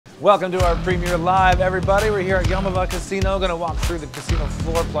Welcome to our premiere live, everybody. We're here at Yamava Casino. Gonna walk through the casino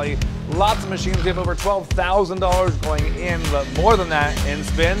floor, play lots of machines. We have over $12,000 going in, but more than that in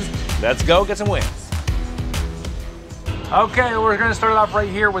spins. Let's go get some wins. Okay, we're gonna start it off right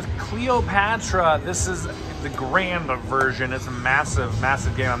here with Cleopatra. This is the grand version. It's a massive,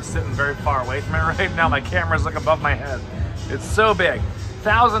 massive game. I'm sitting very far away from it right now. My camera's like above my head. It's so big.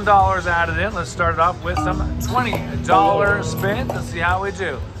 $1,000 added in. Let's start it off with some $20 spins and see how we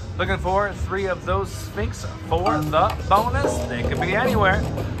do. Looking for 3 of those Sphinx for the bonus. They could be anywhere.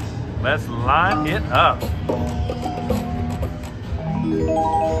 Let's line it up.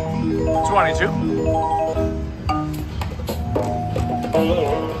 22.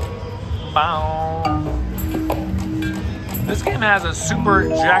 Bow. This game has a super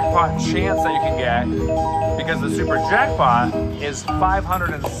jackpot chance that you can get because the super jackpot is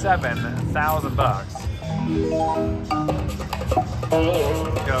 $507,000.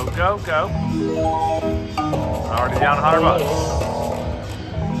 Go, go, go. Already down $100.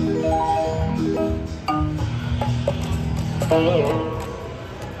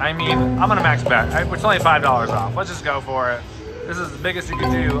 I mean, I'm gonna max bet. It's only $5 off. Let's just go for it. This is the biggest you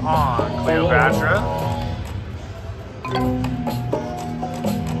can do on Cleopatra.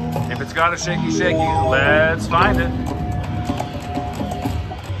 If it's got a shaky, let's find it.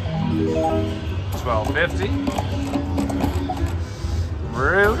 1250.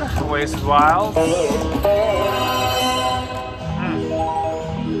 Rude, wasted wild.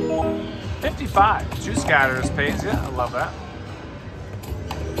 55, 2 scatters pays you. I love that.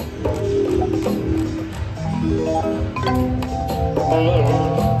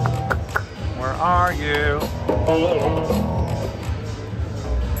 Where are you?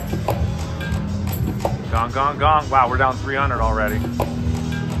 Gong, gong, gong. Wow, we're down 300 already.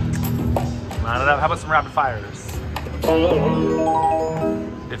 Line it up. How about some rapid fires?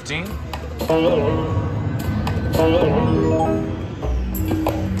 15.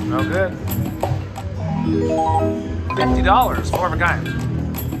 No good. $50, 4 of a kind.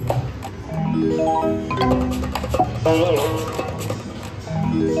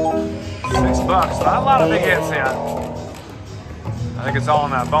 $6. Not a lot of big hits yet. I think it's all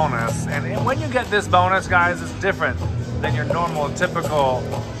in that bonus. And when you get this bonus, guys, it's different than your normal, typical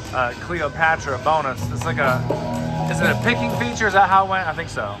Cleopatra bonus. It's like a, is it a picking feature? Is that how it went? I think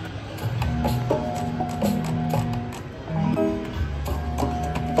so.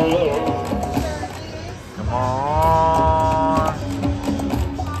 Come on.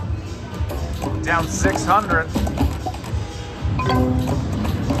 Down 600.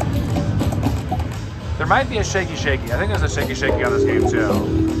 There might be a shaky. I think there's a shaky on this game too.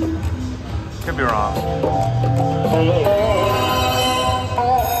 Could be wrong.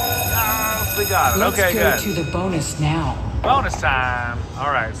 We got it. Let's okay, go good. To the bonus now. Bonus time. All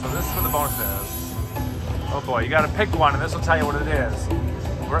right, so this is what the bonus is. Oh boy, you got to pick one, and this will tell you what it is.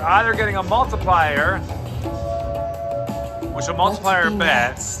 We're either getting a multiplier, which a multiplier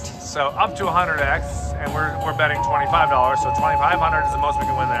bet, so up to 100x, and we're betting $25, so $2,500 is the most we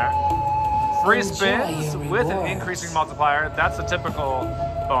can win there. Free spins with an increasing multiplier. That's a typical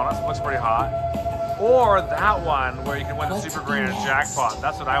bonus. Looks pretty hot. Or that one where you can win the super grand jackpot.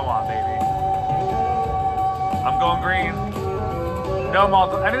 That's what I want, baby. I'm going green. No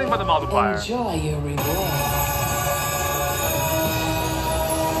anything but the multiplier. Enjoy your reward.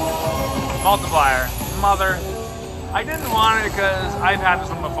 Multiplier. Mother. I didn't want it because I've had this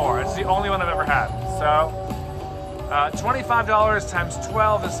one before. It's the only one I've ever had. So, $25 times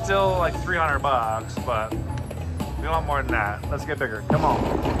 12 is still like $300, but we want more than that. Let's get bigger. Come on.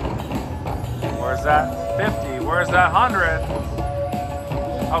 Where's that 50? Where's that 100?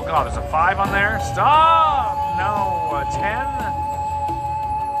 Oh God, there's a 5 on there. Stop! No, a 10?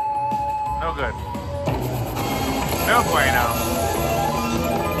 No good. No bueno.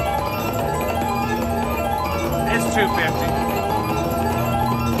 It's 250.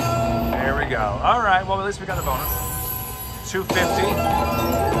 There we go. All right, well, at least we got a bonus. 250.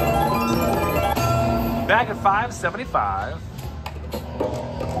 Back at 575.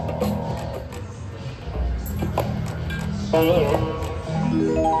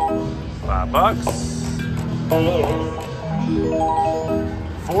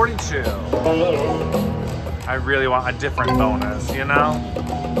 $5. 42. I really want a different bonus, you know?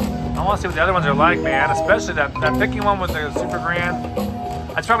 I want to see what the other ones are like, man. Especially that picking one with the super grand.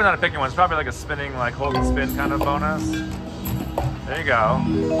 It's probably not a picking one. It's probably like a spinning, like hold and spin kind of bonus. There you go.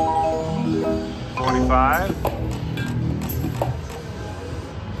 45.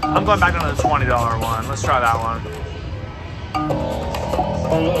 I'm going back down to the $20 one. Let's try that one.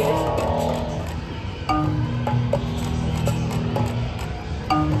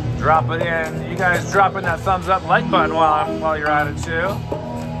 Drop it in. You guys drop in that thumbs up like button while you're at it too.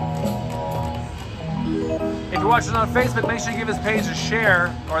 If you're watching on Facebook, make sure you give this page a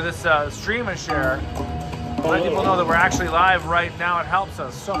share, or this stream a share. Let people know that we're actually live right now. It helps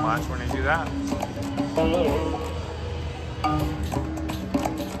us so much when you do that.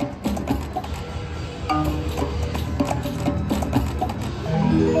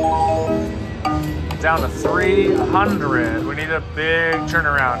 Down to 300. We need a big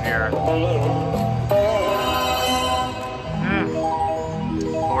turnaround here.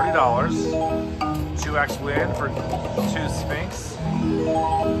 $40. 2x win for 2 Sphinx.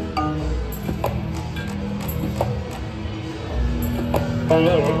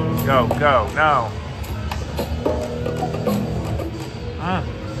 Go, go, no.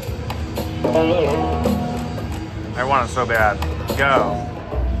 I want it so bad. Go.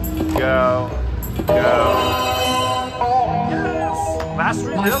 Go. Go. Yes! Last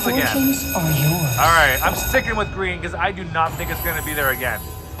 3 bills again. Alright, I'm sticking with green because I do not think it's going to be there again.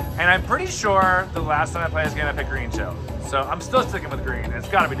 And I'm pretty sure the last time I played this game I picked green too. So I'm still sticking with green. It's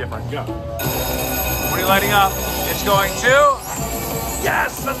got to be different. Go. What are you lighting up? It's going to...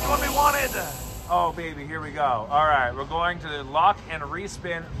 Yes! That's what we wanted! Oh baby, here we go. Alright, we're going to the lock and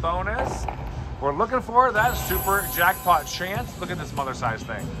respin bonus. We're looking for that super jackpot chance. Look at this mother-sized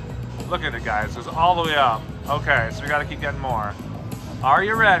thing. Look at it, guys. It goes all the way up. Okay, so we got to keep getting more. Are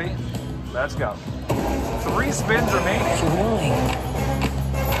you ready? Let's go. 3 spins remaining.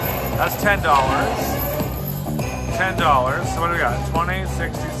 That's $10. $10. So what do we got? 20,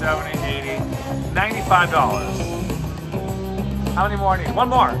 60, 70, 80, $95. How many more I need? 1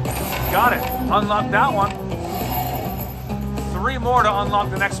 more. Got it. Unlock that one. 3 more to unlock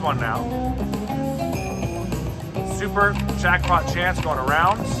the next one now. Super jackpot chance going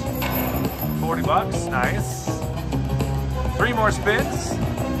around. 40 bucks, nice. 3 more spins.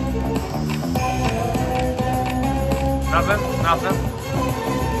 Nothing, nothing.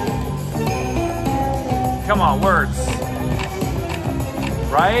 Come on, words.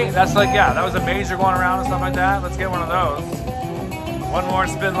 Right? That's like, yeah, that was a major going around and stuff like that. Let's get one of those. 1 more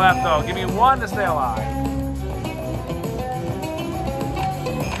spin left though. Give me 1 to stay alive.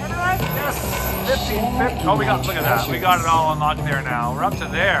 Yes, 15, 50. Oh, we got, look at that. We got it all unlocked there now. We're up to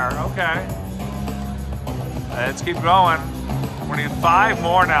there, okay. Let's keep going. We need 5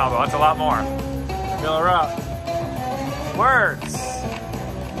 more now, though. That's a lot more. Fill her up. Words.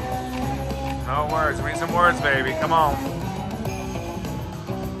 No words. We need some words, baby. Come on.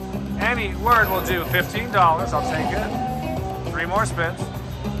 Any word will do. $15. I'll take it. 3 more spins.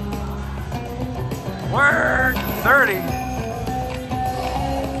 Word. 30.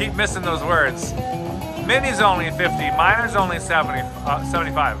 Keep missing those words. Mini's only 50. Minor's only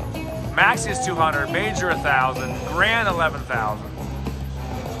 75. Maxi is 200, major 1,000, grand 11,000.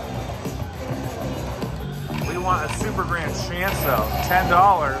 We want a super grand chance though, $10.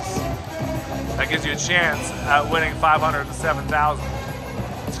 That gives you a chance at winning 500 to 7,000.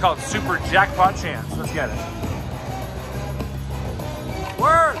 It's called super jackpot chance. Let's get it.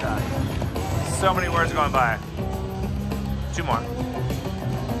 Word. So many words going by. 2 more.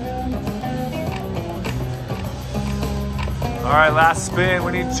 All right, last spin.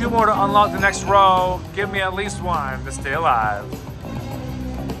 We need 2 more to unlock the next row. Give me at least 1 to stay alive.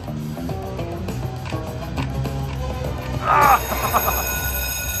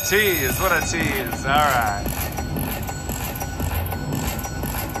 Tease, what a tease. All right.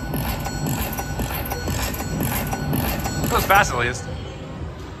 That was fast at least.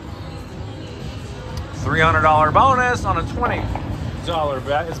 $300 bonus on a $20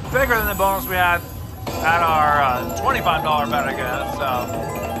 bet. It's bigger than the bonus we had at our $25 bet, I guess. So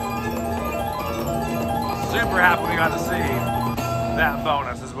super happy we got to see that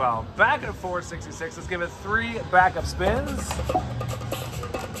bonus as well. Back at 466. Let's give it 3 backup spins.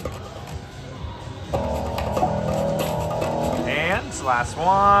 And last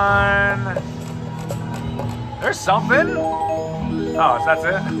one. There's something. Oh, so that's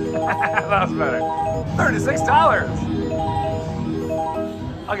it. That was better. $36.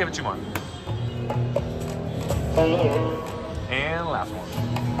 I'll give it 2 more. And last one.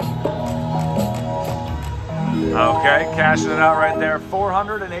 Okay, cashing it out right there.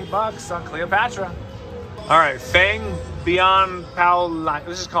 408 bucks on Cleopatra. All right, Fang, Bian, Paula.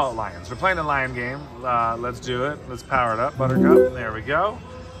 Let's just call it Lions. We're playing the lion game. Let's do it. Let's power it up, Buttercup. There we go.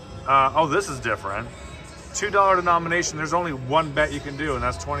 Oh, this is different. $2 denomination. There's only 1 bet you can do, and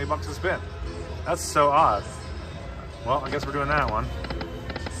that's 20 bucks a spin. That's so odd. Well, I guess we're doing that one.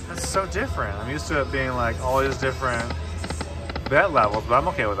 That's so different. I'm used to it being like all these different bet levels, but I'm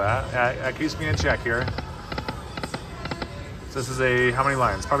okay with that. That keeps me in check here. So this is a, how many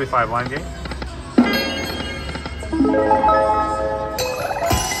lines? Probably 5-line game.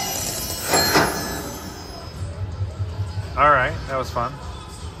 All right, that was fun.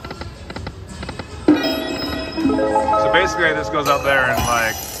 So basically this goes up there and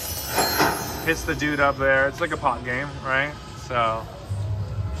like hits the dude up there. It's like a pot game, right? So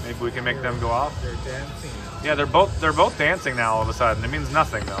maybe we can make them go off. They're dancing now. Yeah, they're both dancing now all of a sudden. It means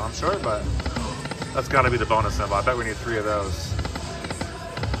nothing though, I'm sure, but that's gotta be the bonus symbol. I bet we need 3 of those.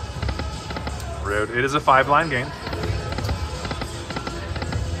 Rude. It is a 5-line game.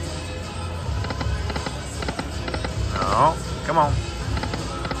 No, come on.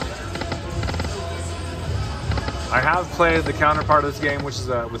 I have played the counterpart of this game, which is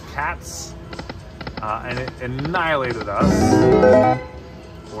with cats, and it annihilated us.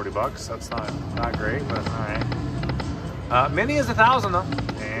 40 bucks, that's not great, but all right. Mini is 1,000 though,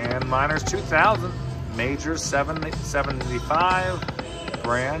 and minor's 2,000. Major 775.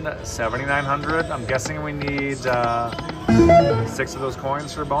 Grand 7,900. I'm guessing we need 6 of those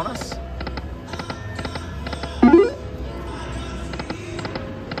coins for bonus.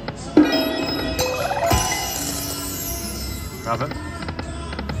 Nothing.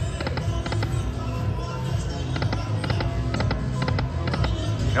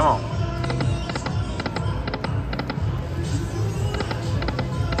 Come on.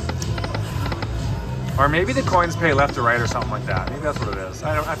 Or maybe the coins pay left to right or something like that. Maybe that's what it is.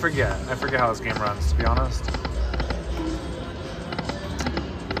 I forget. I forget how this game runs, to be honest.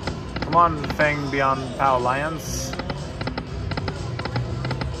 Come on, Fang, Bian, Paula, Lions.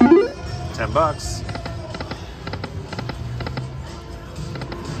 10 bucks.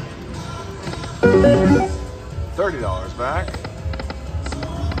 $30 back.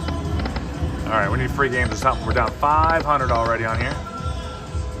 All right, we need free games or something. We're down 500 already on here.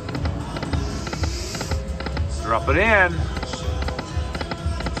 Drop it in.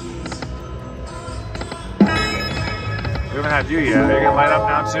 We haven't had you yet. Are you gonna light up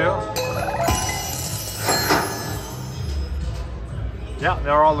now too? Yeah,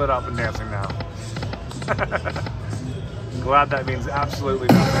 they're all lit up and dancing now. Glad that means absolutely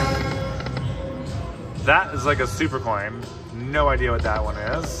nothing. That is like a super coin. No idea what that one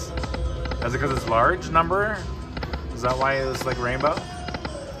is. Is it because it's large number? Is that why it's like rainbow?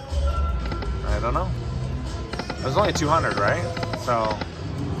 I don't know. It was only 200, right? So,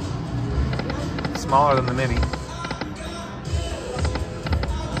 smaller than the mini.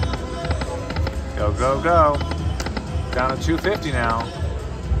 Go, go, go. Down to 250 now.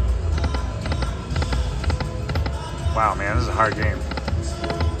 Wow, man, this is a hard game.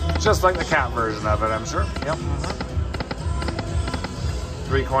 Just like the cat version of it, I'm sure. Yep.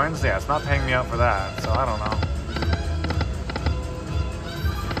 3 coins? Yeah, it's not paying me out for that, so I don't know.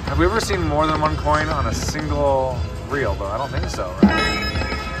 Have we ever seen more than 1 coin on a single reel, though? I don't think so,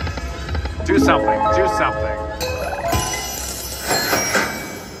 right? Do something. Do something.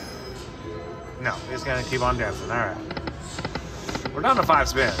 No, we're just gonna keep on dancing. All right. We're down to 5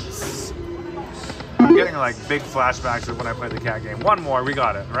 spins. I'm getting like big flashbacks of when I played the cat game. 1 more, we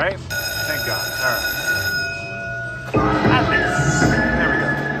got it, right? Thank God. All right. At least. There we go.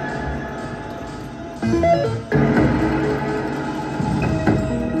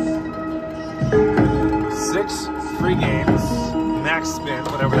 6 free games, max spin,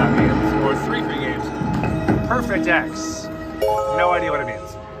 whatever that means, or 3 free games. Perfect X. No idea what it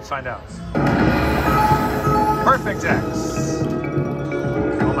means. Let's find out. Perfect X.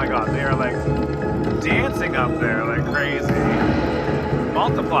 Oh my God, they are like dancing up there like crazy.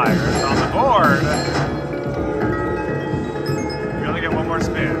 Multipliers on the board. We only get 1 more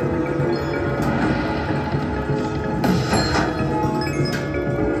spin.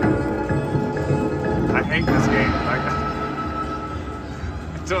 I hate this game.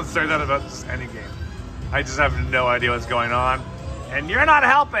 Don't say that about just any game. I just have no idea what's going on. And you're not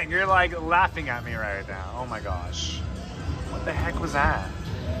helping. You're like laughing at me right now. Oh my gosh. What the heck was that?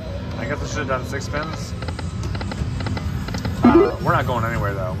 I guess I should have done 6 spins. We're not going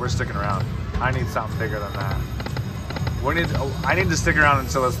anywhere though. We're sticking around. I need something bigger than that. I need to stick around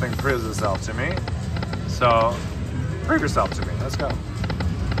until this thing proves itself to me. So, prove yourself to me. Let's go.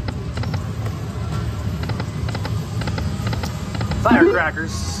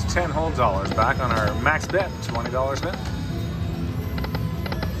 Firecrackers, 10 whole dollars back on our max bet, $20 spin.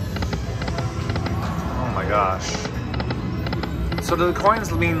 Oh my gosh. So do the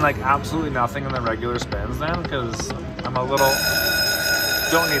coins mean like absolutely nothing in the regular spins then? Because I'm a little,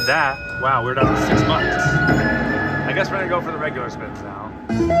 don't need that. Wow, we're down to 6 bucks. I guess we're gonna go for the regular spins now.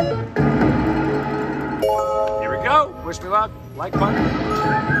 Here we go, wish me luck, like button.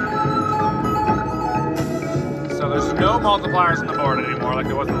 So there's no multipliers on the board anymore like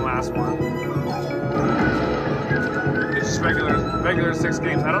there was in the last one. It's just regular 6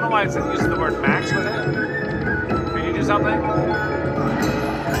 games. I don't know why it uses the word max with it. Can you do something?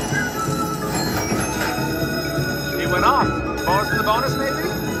 He went off. Bonus in the bonus, maybe?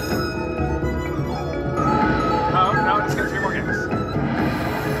 Oh, no, it's got 3 more games.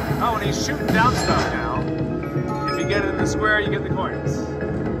 Oh, and he's shooting down stuff now. If you get it in the square, you get the coins.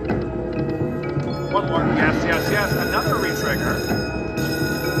 One more. Yes, yes, yes. Another re-trigger.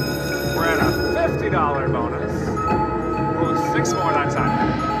 We're at a $50 bonus. Oh, 6 more that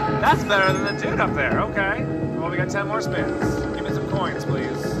time. That's better than the dude up there. Okay. Well, we got 10 more spins. Give me some coins,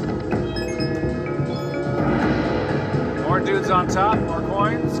 please. More dudes on top. More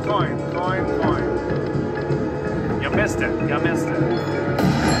coins. Coin, coin, coin. You missed it. You missed it.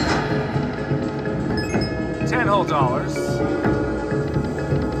 10 whole dollars.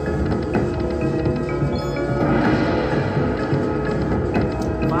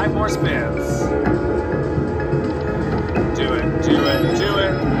 5 more spins. Do it, do it, do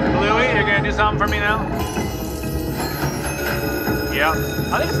it. Bluey, you're gonna do something for me now? Yeah.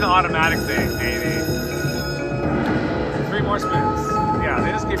 I think it's an automatic thing, maybe. 3 more spins. Yeah,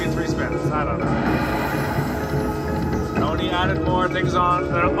 they just give you 3 spins. I don't know. Tony added more things on.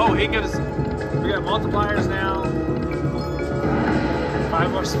 Oh, he gives. We got multipliers now.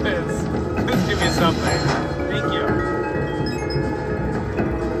 5 more spins. Please give me something. Thank you.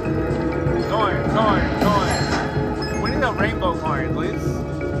 Coin, coin, coin. We need a rainbow coin, please.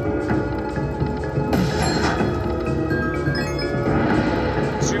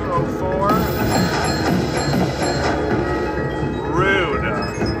 $204. Rude.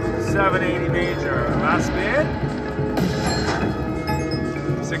 780 major. Last bid.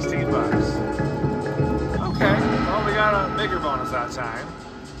 16 bucks. Okay. Well, we got a bigger bonus that time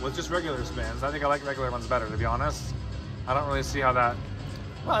with just regular spins. I think I like regular ones better, to be honest. I don't really see how that.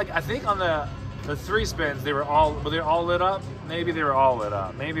 Well, like, I think on the 3 spins, were they all lit up? Maybe they were all lit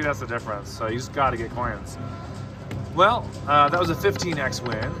up. Maybe that's the difference. So you just got to get coins. Well, that was a 15x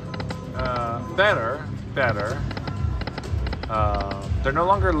win. Better. They're no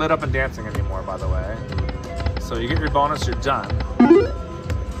longer lit up and dancing anymore, by the way. So you get your bonus, you're done.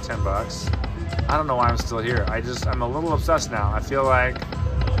 10 bucks. I don't know why I'm still here. I'm a little obsessed now. I feel like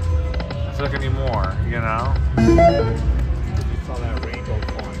I need more, you know? You saw that rainbow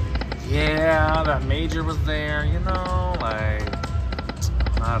coin. Yeah, that major was there, you know, like,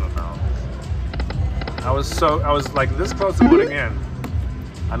 I don't know. I was like this close to putting in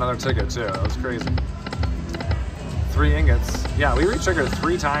another ticket too. It was crazy. 3 ingots. Yeah, we re-triggered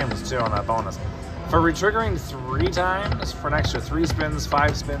 3 times too on that bonus. For re-triggering 3 times for an extra 3 spins,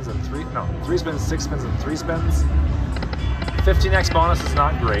 5 spins, and 3 spins, 6 spins, and 3 spins. 15x bonus is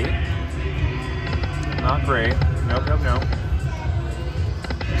not great. Not great. Nope, nope, nope.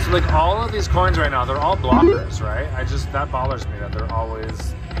 So like all of these coins right now, they're all blockers, right? That bothers me that they're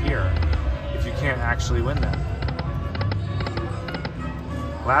always here if you can't actually win them.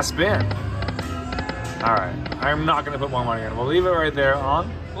 Last spin. All right, I'm not gonna put more money in. We'll leave it right there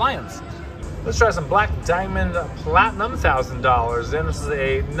on Lions. Let's try some Black Diamond Platinum, $1,000 in. This is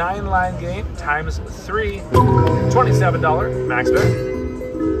a 9-line game times 3, $27 max bet.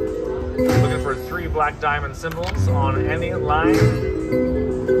 Looking for 3 Black Diamond symbols on any line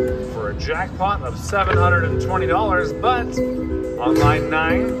for a jackpot of $720, but on line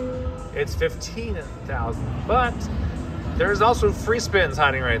 9, it's $15,000. But there's also free spins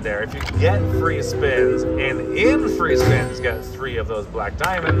hiding right there. If you get free spins and in free spins get 3 of those Black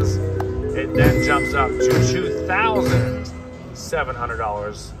Diamonds, it then jumps up to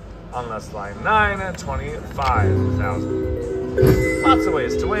 $2,700 on this line 9 and $25,000. Lots of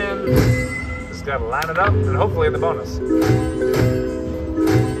ways to win. Just gotta line it up and hopefully the bonus.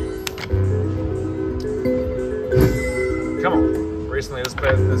 Come on. Recently just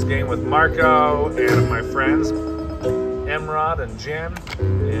played this game with Marco and my friends, Emrod and Jen,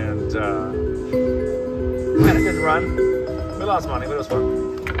 and we had a good run. We lost money, but it was fun.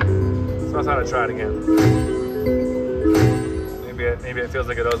 So I thought I'd try it again. Maybe it feels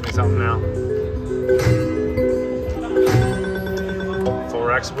like it owes me something now.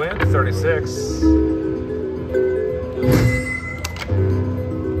 4x win, 36.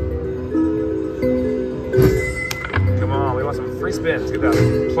 Come on, we want some free spins. Get that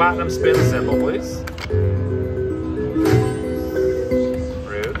platinum spin symbol, please.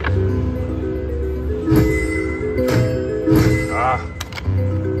 Rude. Ah.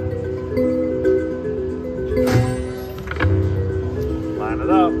 Line it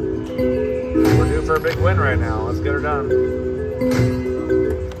up. We're due for a big win right now. Let's get her done.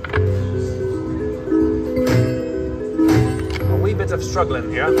 bit of struggling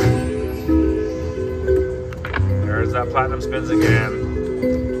here. There's that platinum spins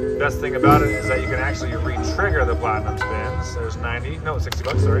again. Best thing about it is that you can actually re-trigger the platinum spins. There's 90, no, 60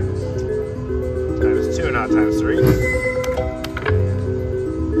 bucks, sorry. Times 2, not times 3.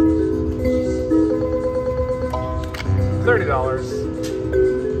 $30.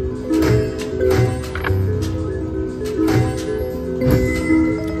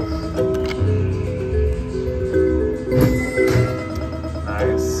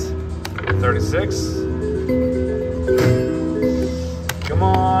 Nice. 36. Come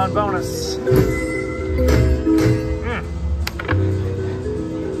on, bonus.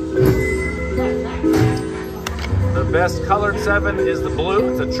 The best colored 7 is the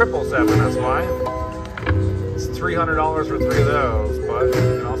blue. It's a 777, that's why. It's $300 for 3 of those, but you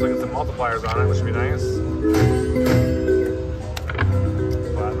can also get some multipliers on it, which would be nice.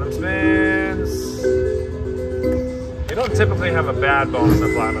 Platinum spins. You don't typically have a bad bonus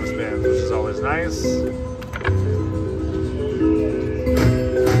on platinum spins, which is always nice.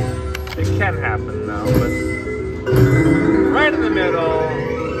 It can happen though, but right in the middle.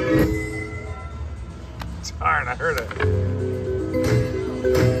 Darn, I heard it.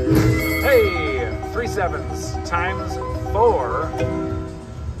 Hey, 3 7s times 4.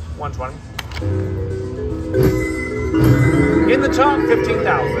 120. In the top,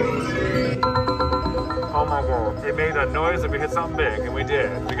 15,000. Oh my god. It made a noise if we hit something big, and we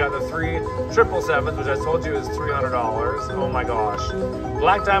did. We got the 3 777s, which I told you is $300. Oh my gosh.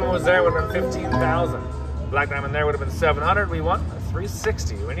 Black Diamond was there, would have been 15,000. Black Diamond there would have been 700. We won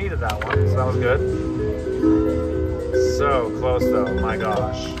 360. We needed that one, so that was good. So close though, my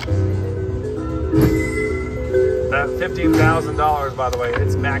gosh. That $15,000, by the way,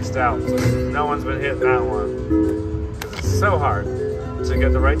 it's maxed out. No one's been hitting that one. Because it's so hard to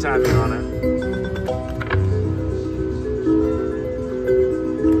get the right timing on it.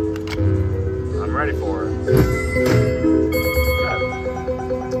 I'm ready for it. Good.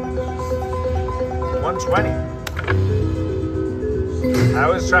 120. I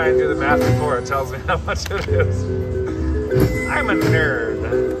always try and do the math before it tells me how much it is. I'm a nerd.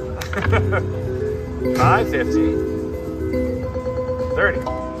 550. 30.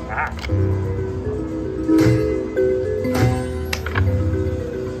 Ah.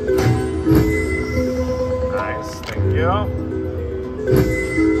 Nice, thank you.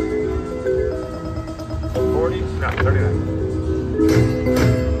 40, no, 39.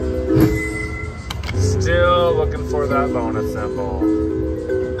 Still looking for that bonus symbol.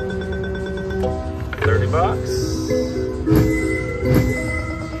 30 bucks.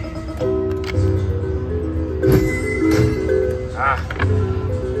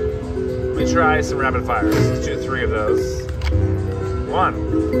 Let me try some rapid fires. Let's do 3 of those. 1,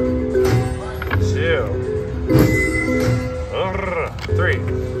 2, 3.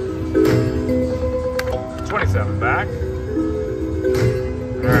 27 back.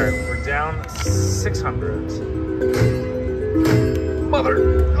 Alright, we're down 600. Mother!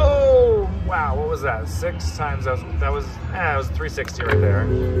 Oh! Wow, what was that? 6 times, that was 360 right there.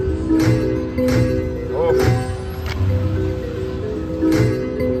 Oh.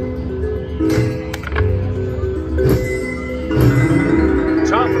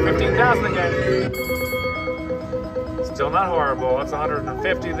 Chomp for 15,000 again. Still not horrible. That's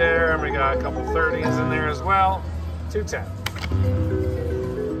 150 there, and we got a couple 30s in there as well. 210.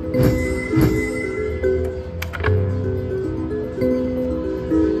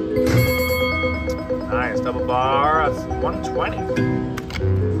 Nice, double bar. That's 120.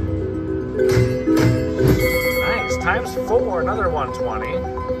 Nice, times 4, another 120.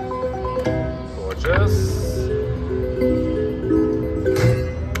 Gorgeous.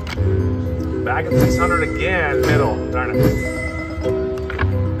 Back at 600 again, middle. Darn it.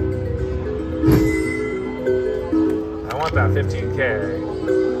 I want that 15K.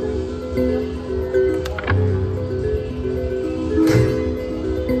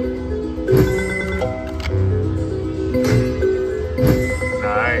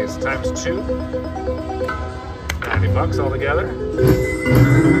 Nice. Times 2. 90 bucks altogether.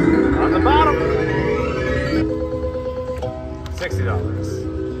 On the bottom. $60.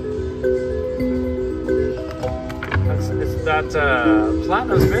 It's that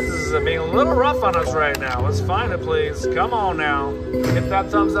platinum spins is being a little rough on us right now. Let's find it, please. Come on now. Hit that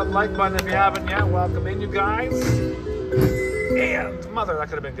thumbs up like button if you haven't yet. Welcome in, you guys. And mother, that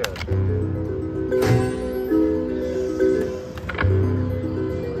could have been good.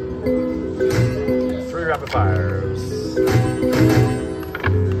 Three rapid fires.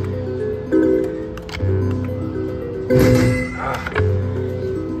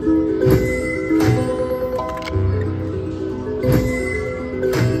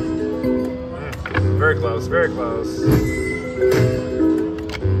 very close, very close.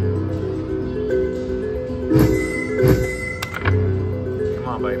 Come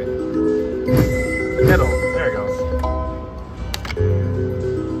on, baby. Middle. There it goes.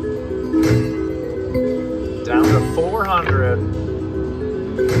 Down to 400.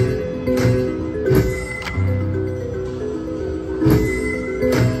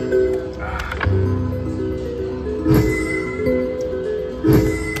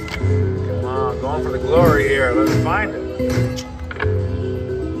 Come on, going for the glory here. Let's find it.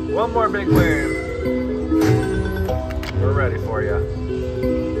 One more big win. We're ready for you.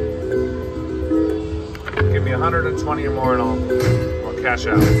 Give me 120 or more and I'll cash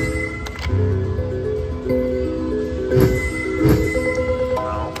out.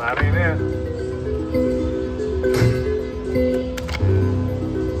 No, that ain't it.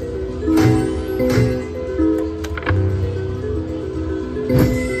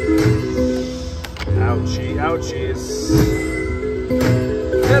 Ouchie, ouchies.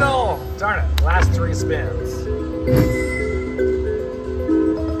 Middle! Darn it, last 3 spins.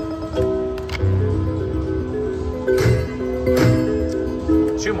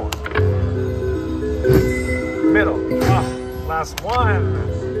 Two more. Middle. Oh, last one.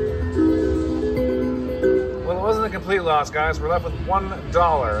 Well, it wasn't a complete loss, guys. We're left with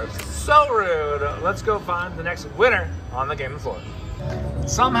 $1. So rude. Let's go find the next winner on the game floor.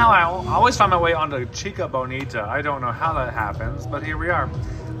 Somehow I always find my way onto Chica Bonita. I don't know how that happens, but here we are.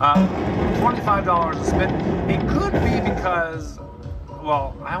 $25 a spin. It could be because,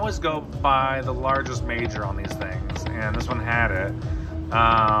 well, I always go by the largest major on these things, and this one had it.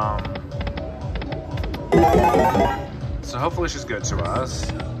 So hopefully she's good to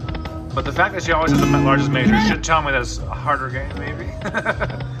us. But the fact that she always has the largest major should tell me that it's a harder game, maybe.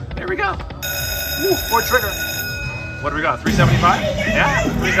 Here we go. Woo, 4 trigger. What do we got? 375? Yeah,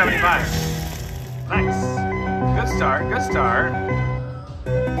 375. Nice. Good start, good start.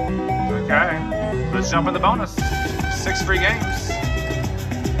 Okay, let's jump in the bonus. 6 free games.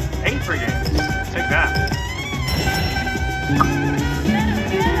 8 free games. Take that.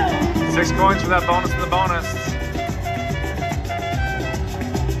 6 coins for that bonus in the bonus.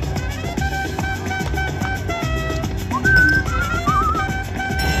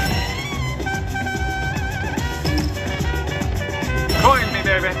 Coin me,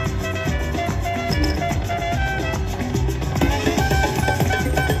 baby.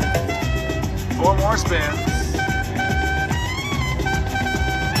 Four more spins.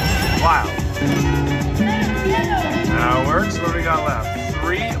 Wow. Now it works. What do we got left?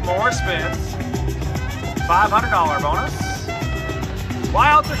 3 more spins. $500 bonus.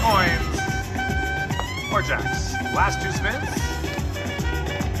 Wilds or coins? Or jacks? Last 2 spins.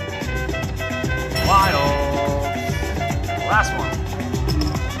 Wilds. Last one.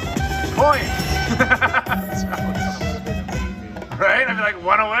 Coins. Right? I'd be like,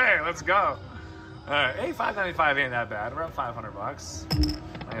 1 away. Let's go. Alright, hey, $5.95 ain't that bad. Around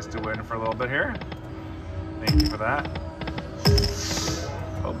 $500. Nice to win for a little bit here. Thank you for that.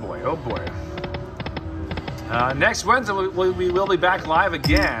 Oh boy, oh boy. Next Wednesday, we will be back live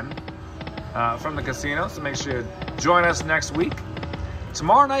again from the casino, so make sure you join us next week.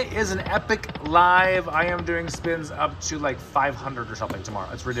 Tomorrow night is an epic live. I am doing spins up to like 500 or something tomorrow.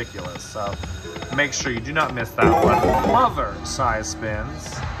 It's ridiculous, so make sure you do not miss that one. Mother size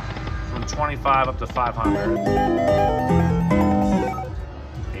spins from 25 up to 500.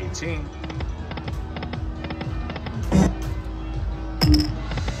 18.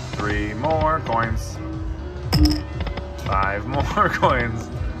 3 more coins. 5 more coins.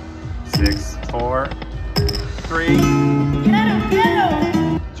 6, 4, 3.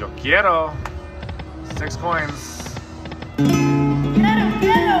 Yo quiero. 6 coins.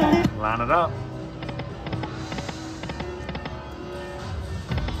 Line it up.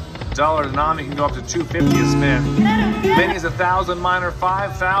 $1 denom, you can go up to $2.50 a spin. Minis 1,000, minor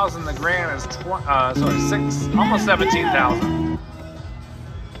 5,000. The grand is 6, almost 17,000.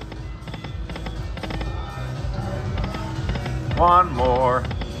 One more.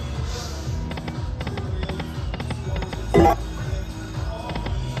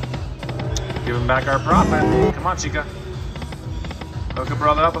 Give him back our profit. Come on, Chica. Hook a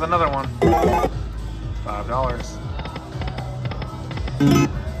brother up with another one. $5.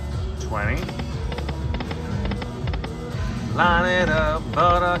 20. Line it up,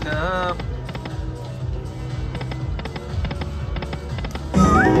 buttercup.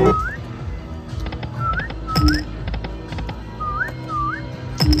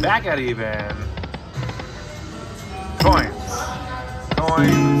 Back at even. Coins.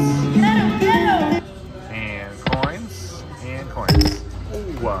 Coins. And coins. And coins.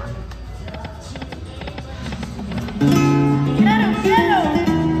 Ooh.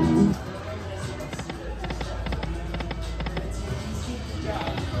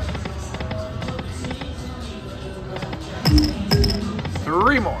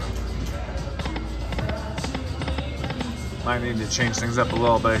 3 more. Might need to change things up a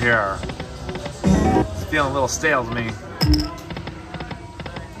little bit here. It's feeling a little stale to me.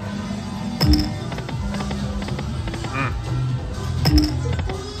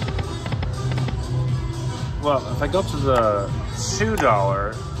 Well, if I go up to the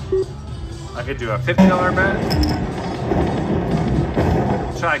 $2, I could do a $50 bet.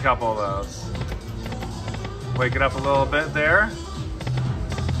 Try a couple of those. Wake it up a little bit there.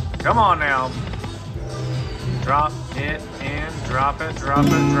 Come on now. Drop it in, drop it, drop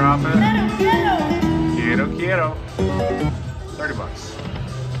it, drop it. Quiero, quiero. 30 bucks.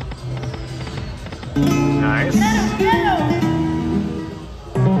 Nice.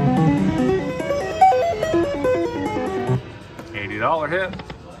 $80 hit.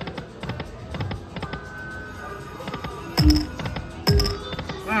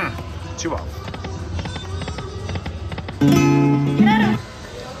 $2 off.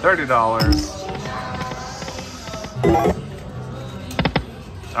 $30.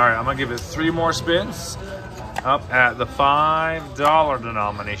 All right, I'm gonna give it 3 more spins. Up at the $5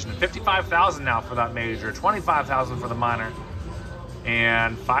 denomination. 55,000 now for that major. 25,000 for the minor,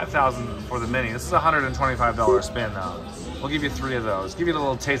 and 5,000 for the mini. This is a $125 spin now. We'll give you 3 of those. Give you a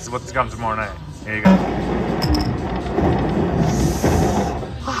little taste of what's to come tomorrow night. Here you go.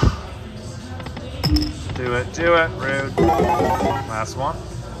 Do it, rude. Last one.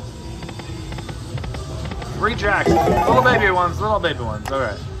 3 jacks. Little baby ones. All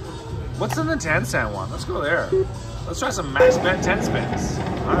right. What's in the 10-cent one? Let's go there. Let's try some max bet 10 spins.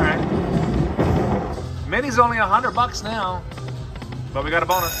 All right. Mini's only $100 now, but we got a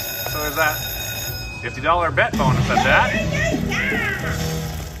bonus. So there's that. $50 bet bonus at that.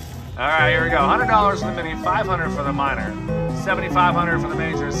 All right, here we go. $100 for the mini, $500 for the minor, $7,500 for the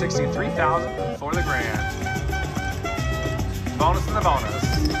major, $63,000 for the grand. Bonus in the bonus.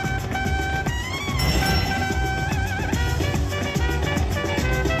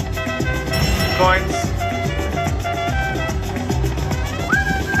 Coins.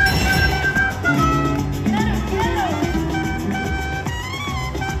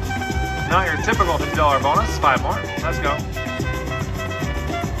 Not your typical $50 bonus. 5 more. Let's go.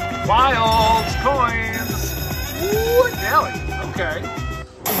 Wild coins. Ooh, Nelly. Okay.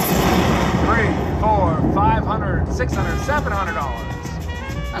 3, 4, $500, $600,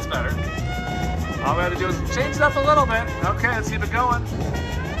 $700. That's better. All we have to do is change it up a little bit. Okay, let's keep it going.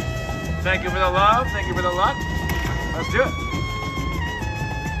 Thank you for the love. Thank you for the luck. Let's do it.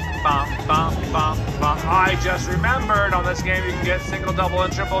 Bum, bum, bum, bum. I just remembered on this game you can get single, double,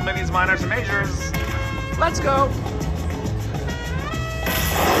 and triple minis, minors, and majors. Let's go.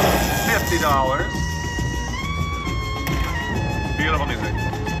 $50. Beautiful music.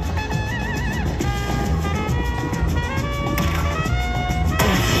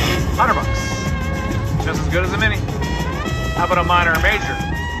 $100. Just as good as a mini. How about a minor or major?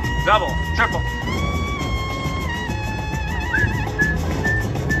 Double, triple.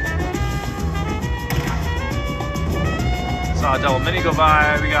 Saw a double mini go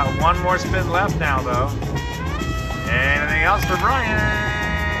by. We got 1 more spin left now, though. Anything else for Brian?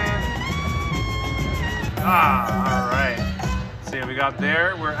 All right. Let's see what we got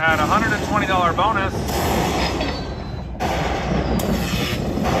there. We're at a $120 bonus.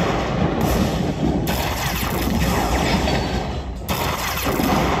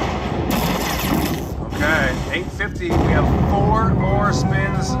 Okay, $850. We have 4 more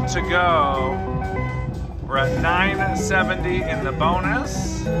spins to go. We're at $970 in the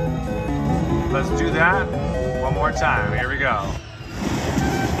bonus. Let's do that one more time. Here we go.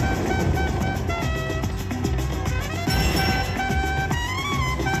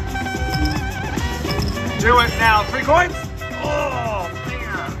 Do it now. 3 coins. Oh,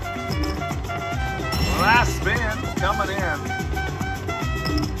 man. Last spin coming in.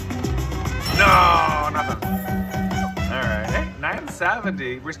 No, nothing. All right. Hey,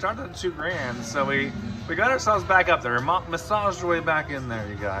 $970. We started at $2 grand, so we got ourselves back up there. Massaged our way back in there,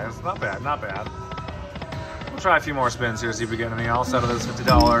 you guys. Not bad, not bad. We'll try a few more spins here, see if we get anything else out of this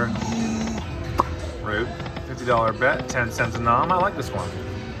 $50 route. $50 bet, 10 cents a nom. I like this one.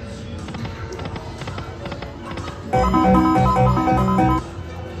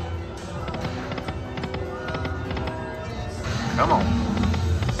 Come on.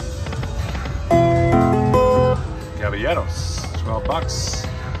 Caballeros, $12.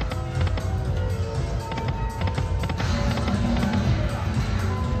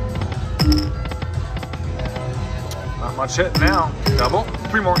 Not much hit now. Double.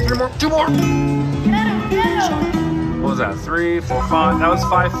 3 more, 2 more. What was that? 3, 4, 5. That was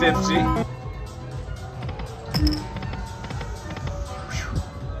 $550.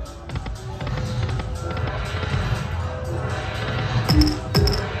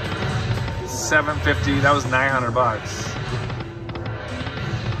 750. That was 900 bucks.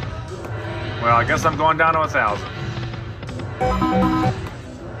 Well, I guess I'm going down to 1,000.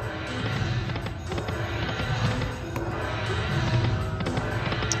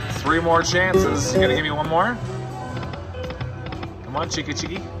 Three more chances. You gonna give me one more? Come on, Chica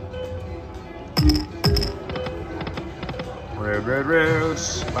Chicky. Rude.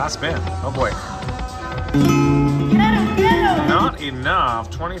 Last spin. Oh boy. Not enough.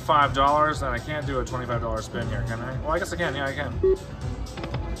 $25, and I can't do a $25 spin here, can I? Well, I guess I can. Yeah, I can.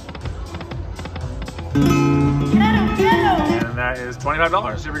 And that is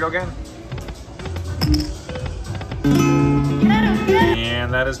 $25. Here we go again.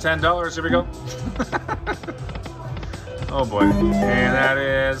 And that is $10. Here we go. Oh boy. And that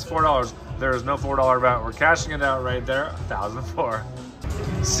is $4. There is no $4 bet. We're cashing it out right there. 1,004.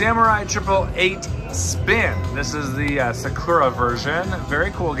 Samurai 888 Spin. This is the Sakura version.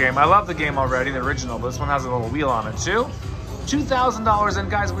 Very cool game. I love the game already, the original, but this one has a little wheel on it too. $2,000, and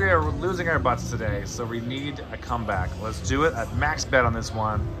guys, we are losing our butts today, so we need a comeback. Let's do it at max bet on this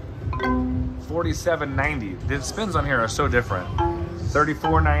one. $47.90. The spins on here are so different.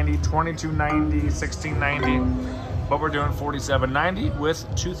 $34.90, $22.90, $16.90. But we're doing $47.90 with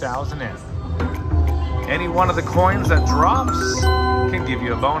 2,000 in. Any one of the coins that drops can give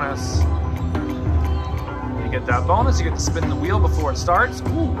you a bonus. You get that bonus, you get to spin the wheel before it starts.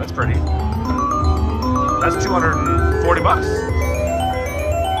 Ooh, that's pretty. That's 240 bucks.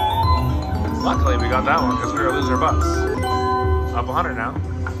 Luckily we got that one because we were losing our butts. Up 100 now.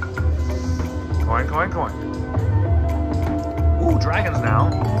 Coin. Ooh, dragons now.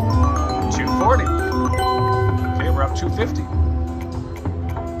 240. Okay, we're up 250.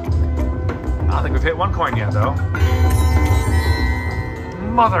 I don't think we've hit one coin yet though.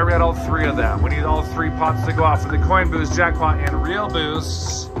 Mother, we had all three of them. We need all three pots to go off for the coin boost, jackpot, and real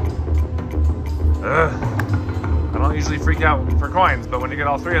boosts. Ugh. I don't usually freak out for coins, but when you get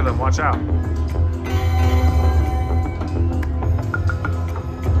all three of them, watch out.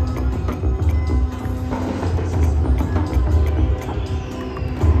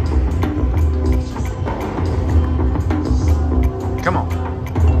 Come on.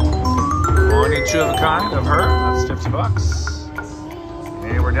 Only need two of a kind of her. That's 50 bucks.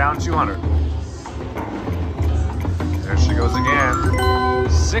 And we're down 200. There she goes again.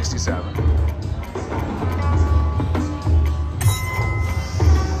 67.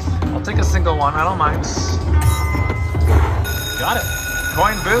 I'll take a single one, I don't mind. Got it.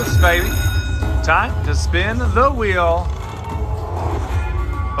 Coin boost, baby. Time to spin the wheel.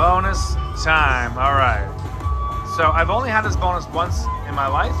 Bonus time. All right. So I've only had this bonus once in my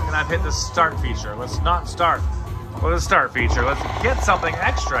life, and I've hit the start feature. Let's not start with the start feature. Let's get something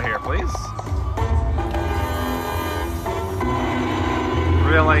extra here, please.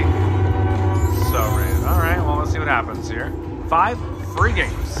 Really? So rude. All right, well, let's see what happens here. 5 free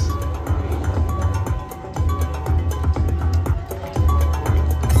games.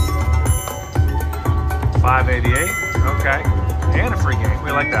 $5.88. Okay. And a free game.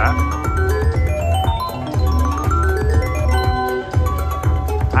 We like that.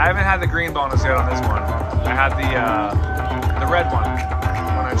 I haven't had the green bonus yet on this one. I had the red one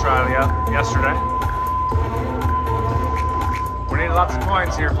when I tried it yesterday. We need lots of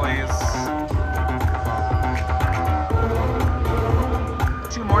coins here, please.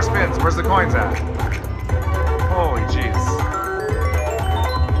 2 more spins. Where's the coins at? Holy jeez.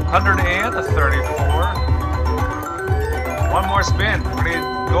 134. 1 more spin. We need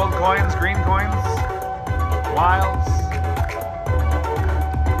gold coins, green coins, wilds.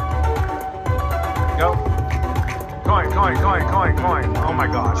 Go. Coin. Oh my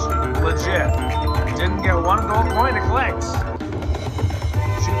gosh. Legit. Didn't get 1 gold coin to collect.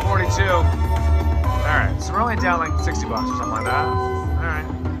 242. Alright, so we're only down like 60 bucks or something like that. Alright.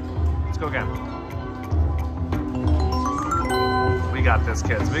 Let's go again. We got this,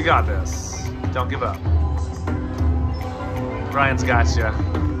 kids. We got this. Don't give up. Ryan's got you.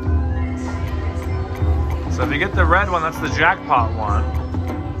 So if you get the red one, that's the jackpot one.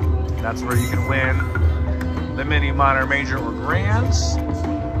 That's where you can win the mini, minor, major, or grand.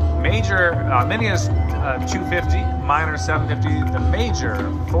 Major, mini is 250, minor 750, the major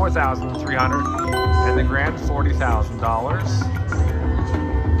 4,300, and the grand $40,000.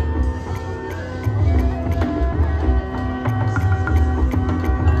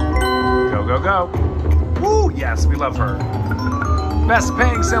 Go. Woo, yes, we love her. Best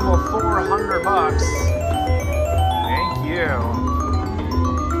paying symbol, 400 bucks. Thank you.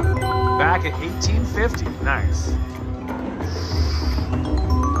 Back at 1850. Nice.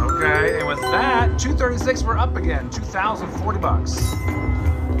 Okay, and with that, 236, we're up again. 2,040 bucks.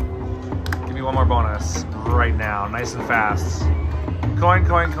 Give me one one more bonus right now, nice and fast. Coin,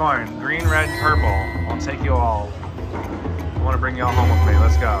 coin, coin. Green, red, purple. I'll take you all. I want to bring you all home with me.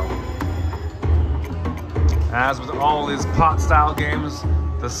 Let's go. As with all these pot-style games,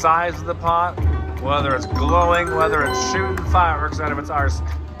 the size of the pot, whether it's glowing, whether it's shooting fireworks out of its arse,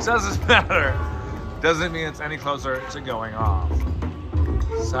 doesn't matter. Doesn't mean it's any closer to going off.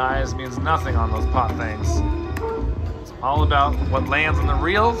 Size means nothing on those pot things. It's all about what lands on the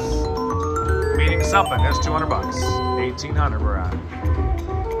reels, meaning something. There's 200 bucks. 1,800 we're at.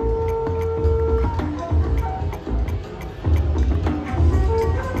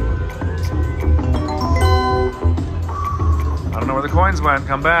 I don't know where the coins went.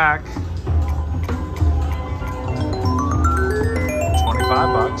 Come back. 25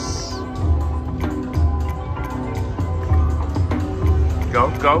 bucks. Go,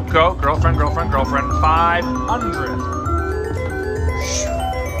 go, go. Girlfriend, girlfriend, girlfriend. 500.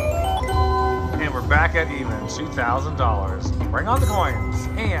 And we're back at even. $2,000. Bring on the coins.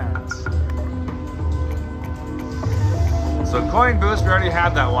 And so coin boost, we already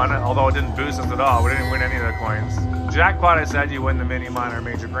had that one, although it didn't boost us at all. We didn't win any of the coins. Jackpot, I said you win the mini, minor,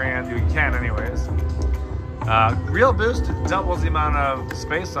 major, grand. You can anyways. Reel boost doubles the amount of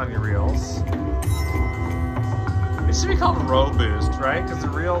space on your reels. It should be called row boost, right? Because the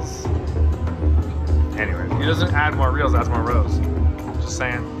reels... Anyway, it doesn't add more reels, it adds more rows. Just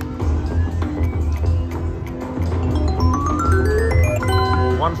saying.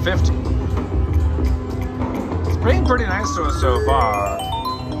 150. It's been pretty nice to us so far.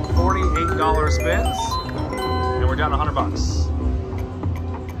 $48 spins. And we're down 100 bucks.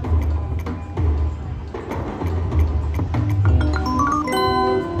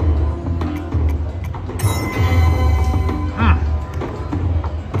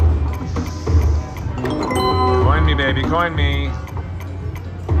 Coin me, baby, coin me.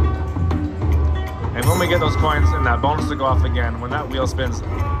 And when we get those coins and that bonus to go off again, when that wheel spins,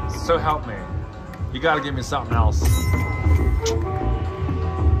 so help me, you gotta give me something else.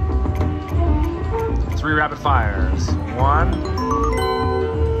 3 rapid fires. 1, 2,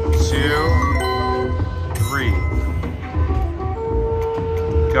 3.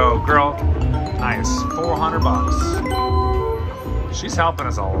 Go, girl. Nice. 400 bucks. She's helping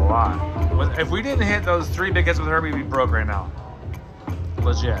us a lot. If we didn't hit those 3 big hits with her, we'd be broke right now.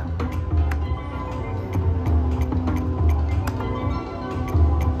 Legit.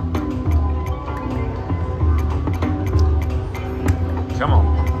 Come on.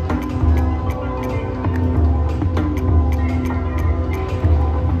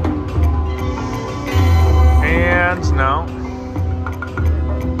 And no.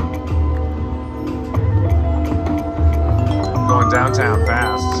 Going downtown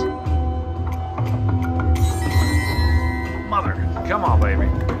fast. Mother, come on, baby.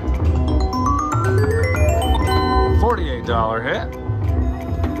 $48 hit.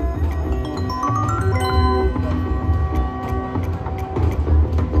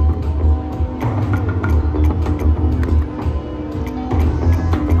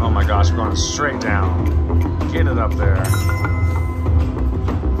 Oh my gosh, we're going straight down. Get it up there.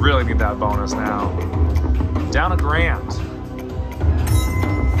 Really need that bonus now. Down $1,000.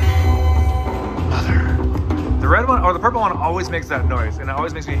 The red one or the purple one always makes that noise, and it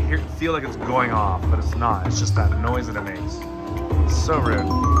always makes me feel like it's going off, but it's not. It's just that noise that it makes. It's so rude.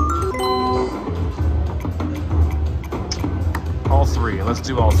 All 3. Let's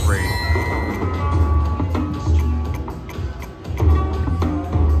do all 3.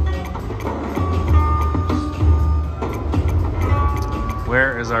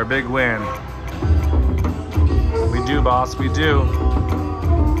 Where is our big win? We do, boss, we do.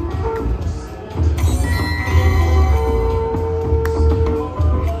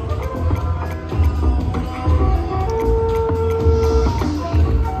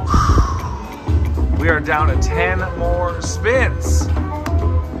 We are down to 10 more spins.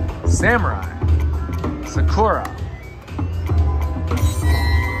 Samurai, Sakura.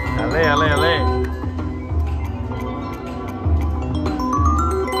 Allez, allez, allez.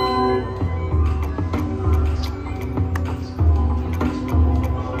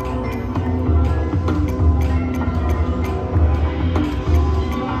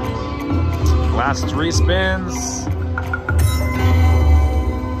 Last 3 spins.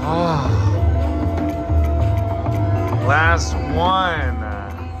 Last one.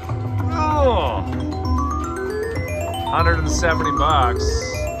 Oh. 170 bucks.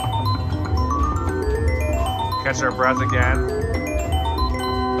 Catch our breath again.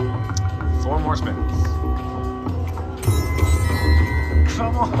 4 more spins.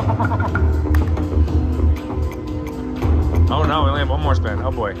 Come on. Oh no, we only have 1 more spin.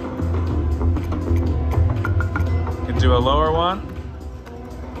 Oh boy. Can do a lower one.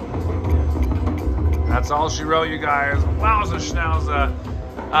 That's all she wrote, you guys. Wowza schnauza.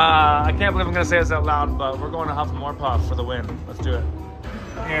 I can't believe I'm gonna say this out loud, but we're going to Huff more Puff for the win. Let's do it.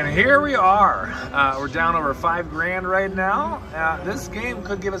 And here we are. We're down over 5 grand right now. This game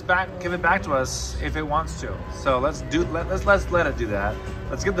could give it back to us if it wants to. So let's let it do that.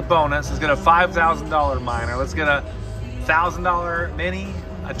 Let's get the bonus. Let's get a $5,000 minor. Let's get a $1,000 mini,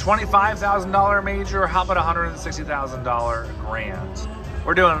 a $25,000 major. How about a $160,000 grand?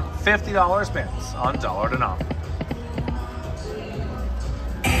 We're doing $50 spins on dollar to nom.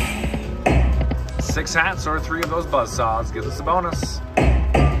 6 hats or 3 of those buzzsaws gives us a bonus.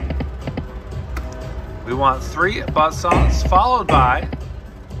 We want 3 buzzsaws followed by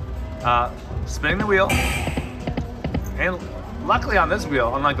spinning the wheel. And luckily on this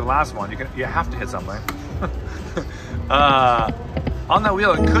wheel, unlike the last one, you have to hit something. On that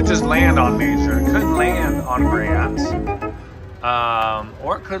wheel, it could just land on major. It could land on grand.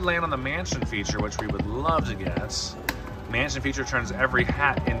 Or it could land on the mansion feature, which we would love to get. Mansion feature turns every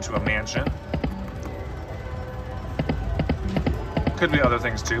hat into a mansion. Could be other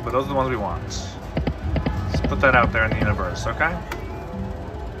things too, but those are the ones we want. Let's put that out there in the universe, okay?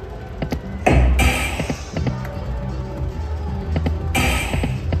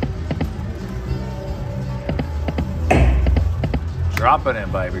 Drop it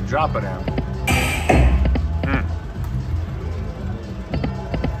in, baby. Drop it in.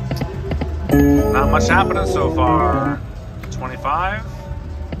 Not much happening so far. 25.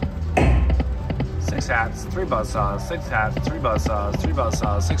 6 hats, 3 buzzsaws, 6 hats, 3 buzzsaws, 3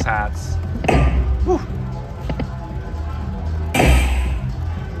 buzzsaws, 6 hats. Whew.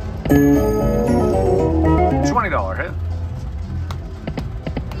 $20 hit.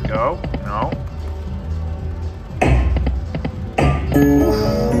 Go. No.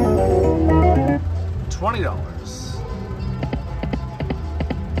 $20.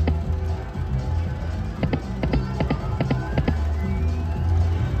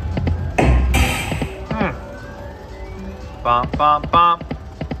 Bump, bump, bump.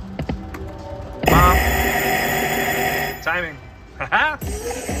 Bump. Timing. Haha.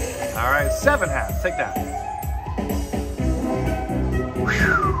 All right, 7 hats. Take that.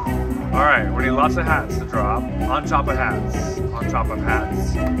 Whew. All right, we need lots of hats to drop. On top of hats. On top of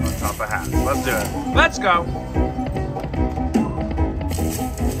hats. On top of hats. Let's do it. Let's go.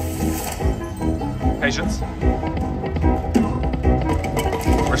 Patience.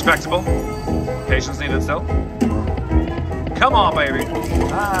 Respectable. Patience needed still. Come on, baby.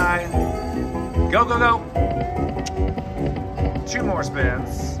 Hi. Go, go, go. 2 more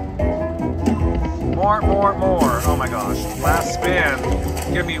spins. More, more, more. Oh my gosh. Last spin.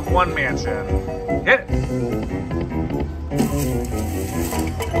 Give me 1 mansion. Hit it.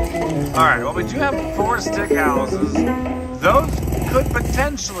 All right, well, we do have 4 stick houses. Those could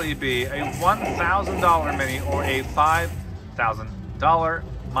potentially be a $1,000 mini or a $5,000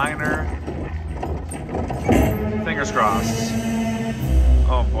 minor. Fingers crossed.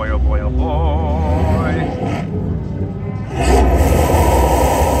 Oh boy, oh boy, oh boy.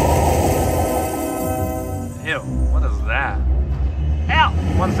 Ew, what is that? Ow!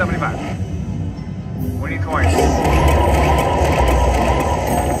 175. We need coins.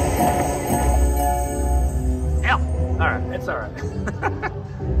 Ow! Alright, it's alright.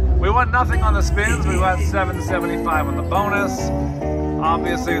 We want nothing on the spins, we want 775 on the bonus.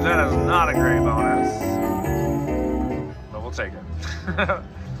 Obviously, that is not a great bonus. But we'll take it.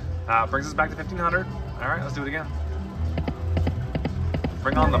 Brings us back to 1,500. Alright, let's do it again.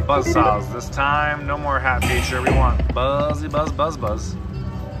 Bring on the buzzsaws this time. No more hat feature. We want buzzy buzz buzz buzz.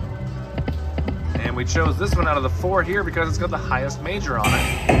 And we chose this one out of the 4 here because it's got the highest major on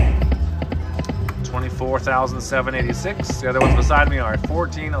it. 24,786. The other ones beside me are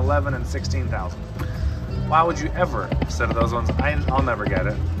 14, 11, and 16,000. Why would you ever set of those ones? I'll never get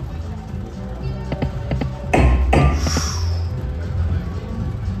it.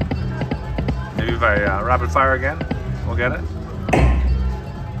 Maybe if I rapid fire again, we'll get it.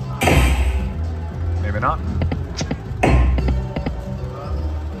 Maybe not.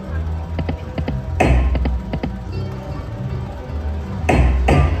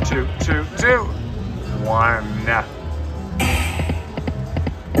 Two, 1.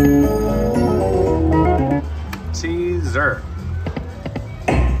 Teaser.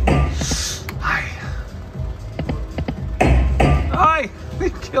 Hi. Hi. You're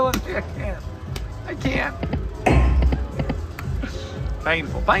killing me. I can't.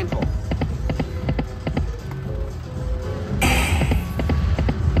 Painful, painful.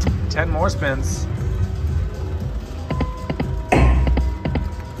 Ten more spins.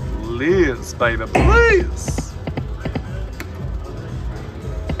 Please, baby, please.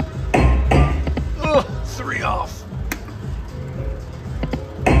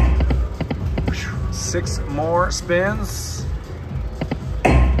 6 more spins.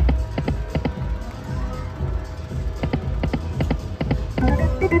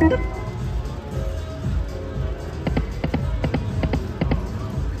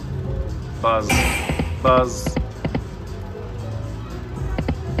 Buzz, buzz.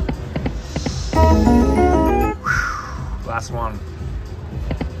 Last one.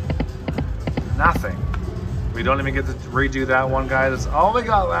 Nothing. We don't even get to redo that one, guys. That's all we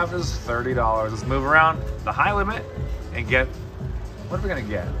got left is $30. Let's move around the high limit and get, what are we gonna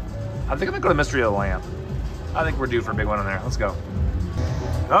get? I think I'm gonna go to Mystery of the Lamp. I think we're due for a big one in there. Let's go.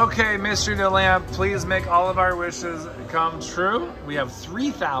 Okay, Mystery of the Lamp, please make all of our wishes come true. We have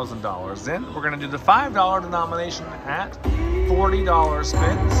 $3,000 in. We're gonna do the $5 denomination at $40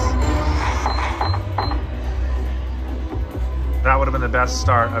 spins. That would have been the best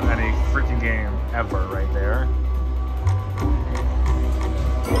start of any freaking game ever right there.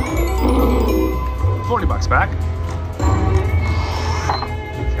 40 bucks back.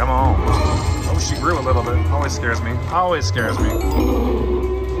 Come on. Oh, she grew a little bit. Always scares me. Always scares me.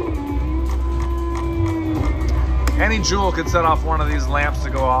 Any jewel could set off one of these lamps to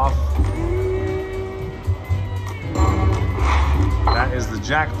go off. That is the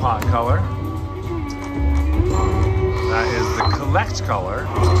jackpot color. That is the collect color.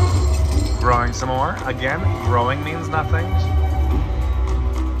 Growing some more. Again, growing means nothing.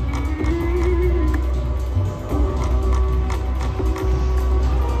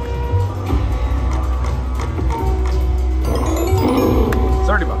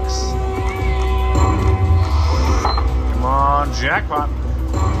 $30 bucks. Come on, jackpot.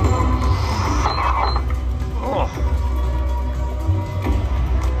 Oh.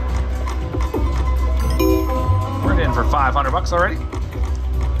 In for 500 bucks already.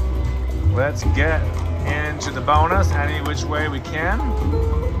 Let's get into the bonus any which way we can.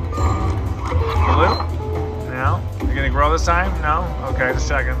 Blue? No. You're gonna grow this time? No? Okay, just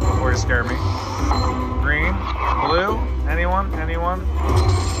checking before you scare me. Green? Blue? Anyone? Anyone?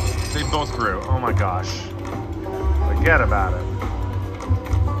 They both grew. Oh my gosh. Forget about it.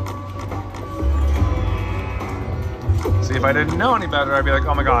 See, if I didn't know any better, I'd be like,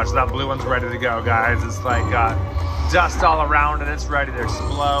 oh my gosh, that blue one's ready to go, guys. It's like got dust all around it. It's ready to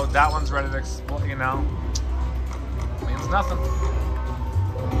explode. That one's ready to explode, you know. Means nothing.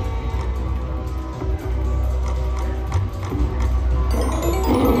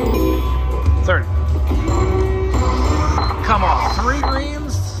 $30. Come on, 3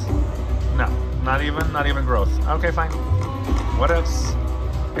 greens? No, not even growth. Okay, fine. What else?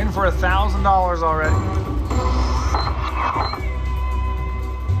 In for $1,000 already.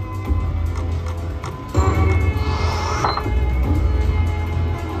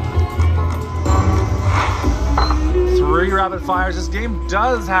 Three rapid fires. This game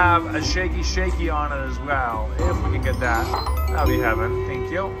does have a shaky on it as well. If we can get that, that'll be heaven. Thank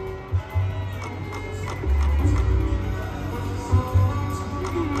you.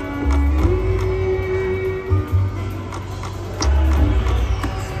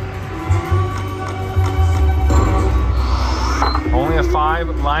 Only a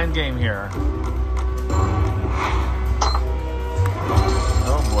 5-line game here.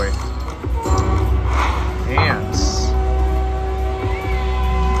 Oh boy. Ants.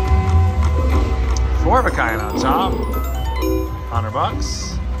 4 of a kind on top. 100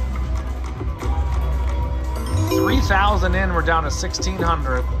 bucks. 3,000 in, we're down to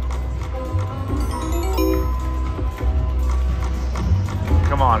 1,600.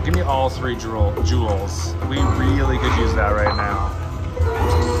 Come on, give me all 3 jewels. We really could use that right now.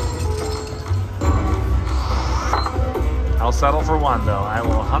 I'll settle for 1 though. I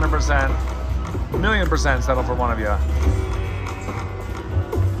will 100%, million% settle for 1 of you.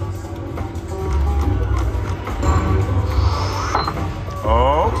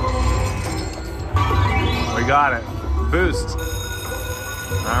 Oh, we got it. Boost.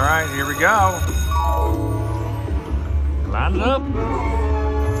 All right, here we go. Line it up.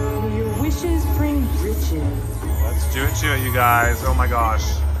 Your wishes bring riches. Let's do it to it, you guys. Oh my gosh.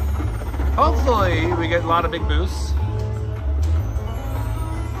 Hopefully we get a lot of big boosts.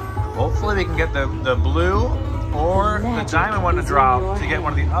 Hopefully we can get the blue or the diamond one to drop to get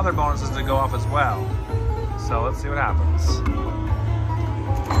one of the other bonuses to go off as well. So let's see what happens.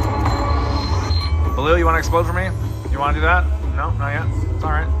 Blue, you want to explode for me? You want to do that? No, not yet. It's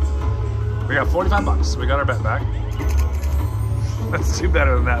all right. We got 45 bucks. We got our bet back. Let's do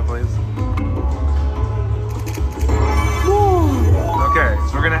better than that, please. Okay,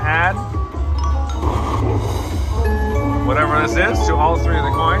 so we're gonna add whatever this is to all 3 of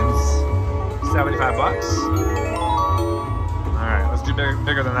the coins. 75 bucks. All right, let's do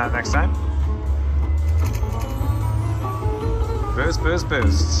bigger than that next time. Boost, boost,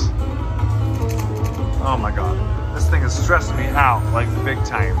 boost. Oh my god. This thing is stressing me out, like big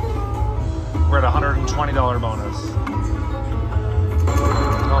time. We're at $120 bonus.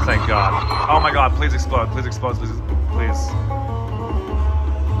 Oh, thank god. Oh my god, please explode, please explode, please, please.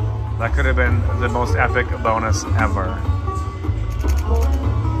 That could have been the most epic bonus ever.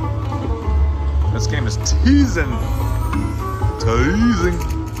 This game is teasing. Teasing.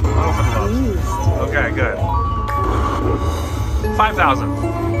 Oh, for the love. Okay, good. 5,000.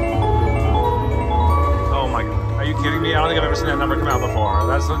 Oh my god. Are you kidding me? I don't think I've ever seen that number come out before.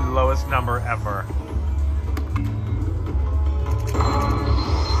 That's the lowest number ever.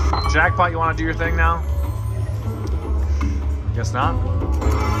 Jackpot, you want to do your thing now? Guess not.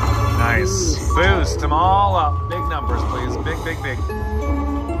 Nice. Boost them all up. Big numbers, please. Big, big, big.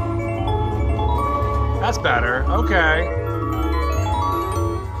 That's better. Okay.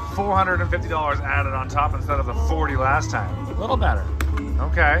 $450 added on top instead of the 40 last time. A little better.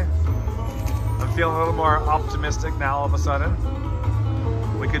 Okay. I'm feeling a little more optimistic now all of a sudden.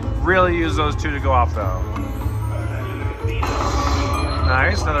 We could really use those two to go off though.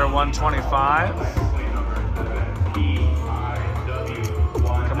 Nice, another 125.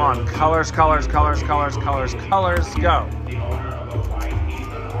 Come on, colors, colors, colors, colors, colors, colors, go.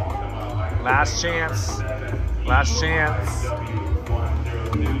 Last chance. Last chance.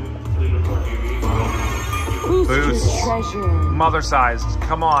 Boost. Mother sized.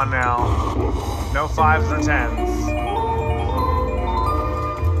 Come on now. No 5s or 10s.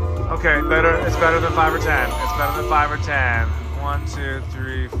 Okay, better. It's better than 5 or 10. It's better than 5 or 10. 1, 2,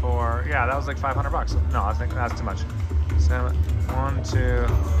 3, 4. Yeah, that was like $500. No, I think that's too much. 7, 1, 2,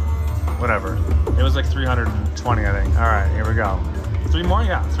 whatever. It was like 320, I think. All right, here we go. 3 more?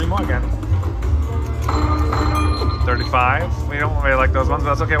 Yeah, 3 more again. 35. We don't really like those ones, but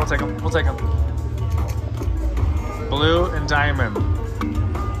that's okay. We'll take them. We'll take them. Blue and diamond.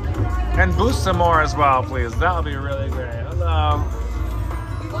 And boost some more as well, please. That would be really great. Hello.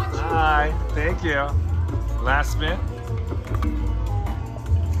 Hi. Thank you. Last spin.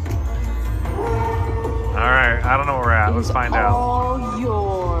 All right. I don't know where we're at. Let's find out. All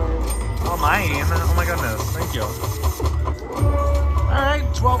yours. Oh, mine. Oh my goodness. Thank you. All right.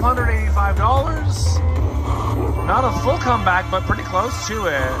 $1,285. Not a full comeback, but pretty close to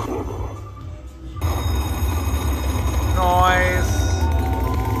it. Noise.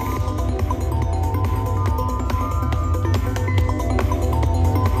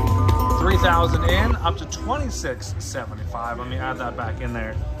 $3,000 in, up to $26.75. Let me add that back in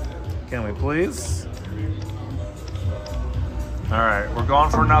there. Can we please? All right, we're going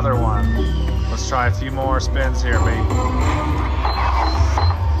for another one. Let's try a few more spins here, baby.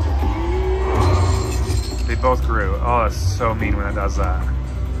 They both grew. Oh, that's so mean when it does that.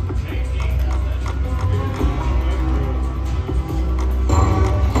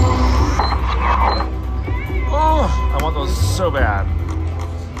 Oh, I want those so bad.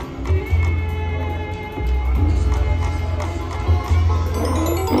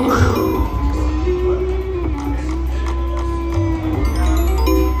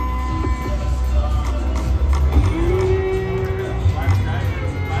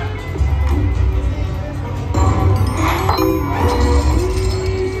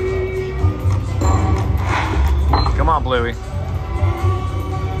 Come on, Bluey.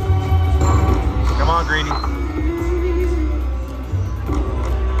 Come on, Greenie.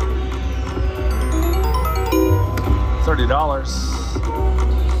 $30.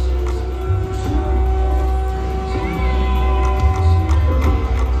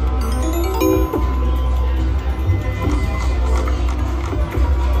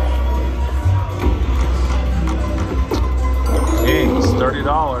 Kings, $30.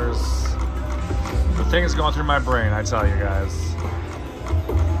 The thing is going through my brain, I tell you guys.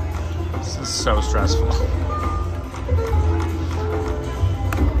 This is so stressful.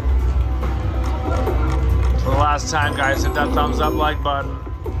 For the last time, guys, hit that thumbs up like button.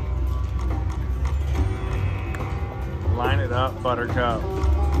 Line it up, Buttercup.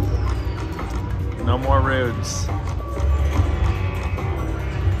 No more rudes.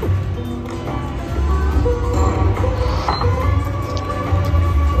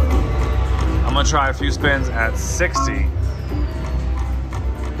 I'm gonna try a few spins at 60.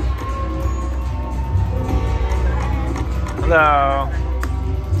 Hello.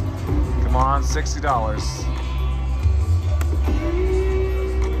 Come on, $60.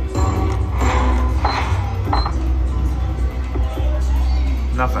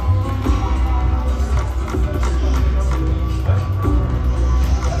 Nothing.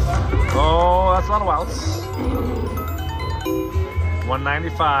 Oh, that's a lot of outs.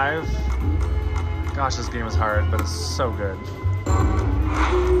 195. Gosh, this game is hard, but it's so good.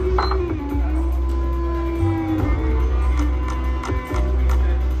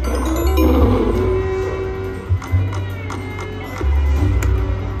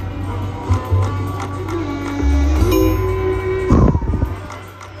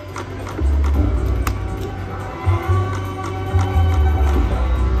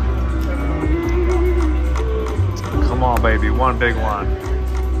 Baby, one big one.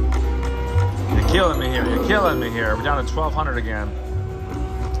 You're killing me here. You're killing me here. We're down to 1,200 again.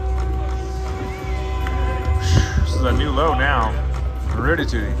 This is a new low now. Rudy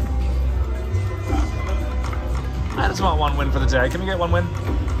Tooty. I just want one win for the day. Can we get one win?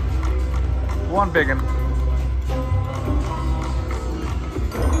 One big one.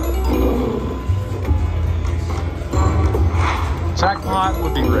 Jackpot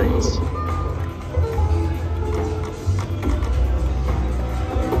would be great.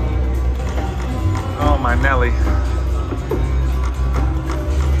 Oh, my Nelly.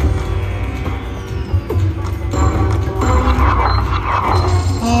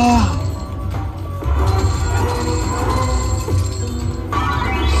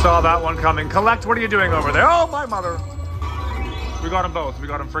 Saw that one coming. Collect, what are you doing over there? Oh, my mother. We got them both. We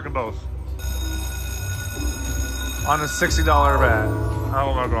got them freaking both. On a $60 bet.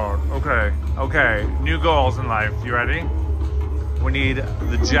 Oh, my God. Okay. Okay. New goals in life. You ready? We need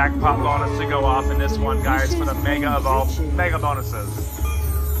the jackpot bonus to go off in this one, guys, for the mega of all mega bonuses.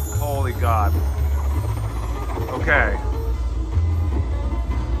 Holy God. Okay.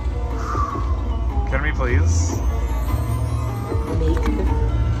 Can we please?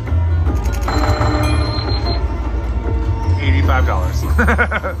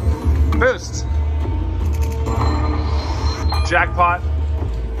 $85. Boost. Jackpot.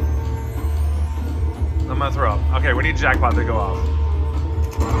 I'm gonna throw up. Okay, we need jackpot to go off.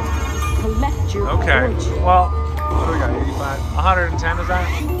 Collect your okay. fortune. Well, what do we got? 85, 110 is that?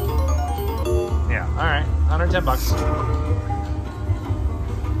 Yeah. All right. 110 bucks.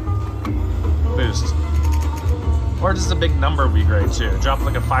 Boost. Or just a big number would be great too. Drop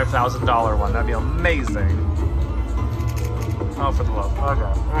like a $5,000 one. That'd be amazing. Oh, for the love.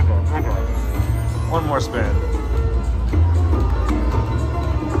 Okay. One more spin.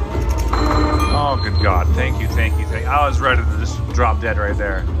 Oh, good God. Thank you. I was ready to just drop dead right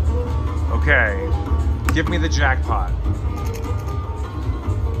there. Okay. Give me the jackpot.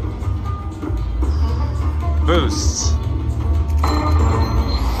 Boost.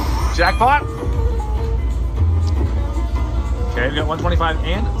 Jackpot. Okay, we got 125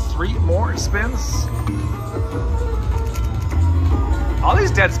 and 3 more spins. All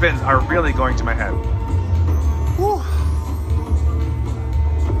these dead spins are really going to my head. Whew.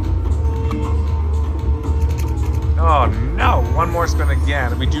 Oh no, one more spin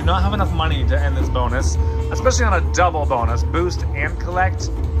again. We do not have enough money to end this bonus, especially on a double bonus, boost and collect.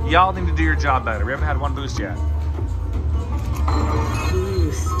 Y'all need to do your job better. We haven't had one boost yet.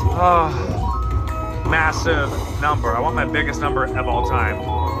 Boost. Oh, massive number. I want my biggest number of all time.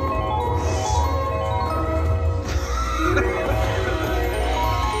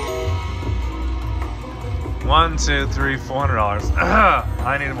 $1, $2, $3, $400.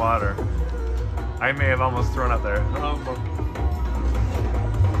 I need water. I may have almost thrown up there.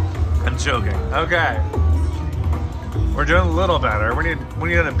 I'm joking. Okay. We're doing a little better. We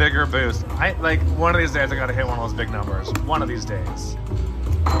need a bigger boost. Like one of these days I gotta hit one of those big numbers. One of these days.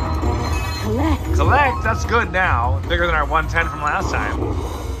 Collect, that's good now. Bigger than our 110 from last time.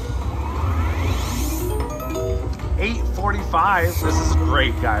 845. This is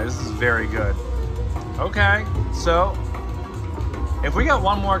great, guys. This is very good. Okay, so if we got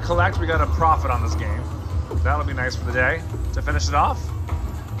one more collect, we got a profit on this game. That'll be nice for the day to finish it off.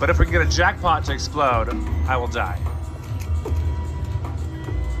 But if we can get a jackpot to explode, I will die.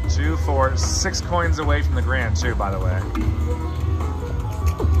 2, 4, 6 coins away from the grand too, by the way.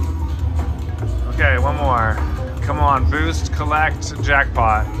 Okay, one more. Come on, boost, collect,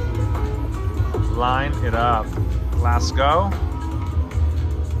 jackpot. Line it up. Let's go.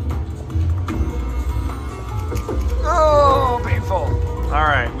 Oh, painful. All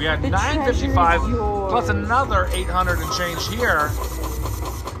right, we had 955 plus another 800 and change here.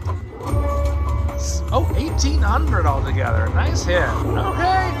 Oh, 1,800 altogether. Nice hit.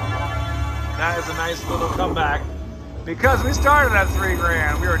 Okay. That is a nice little comeback. Because we started at 3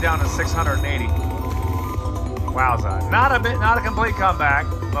 grand, we were down to 680. Wowza. Not a complete comeback,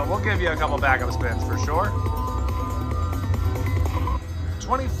 but we'll give you a couple backup spins for sure.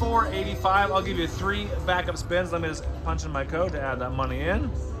 24.85. I'll give you 3 backup spins. Let me just punch in my code to add that money in.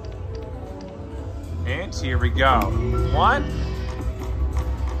 And here we go. 1,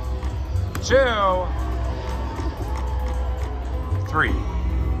 2, 3.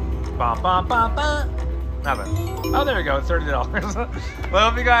 Bum, bum, bum, bum. Nothing. Oh, there we go. $30. Well, I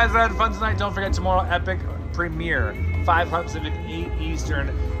hope you guys had fun tonight. Don't forget tomorrow, epic premiere. 5 Pacific, 8 Eastern.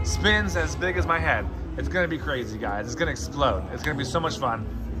 Spins as big as my head. It's gonna be crazy, guys. It's gonna explode. It's gonna be so much fun.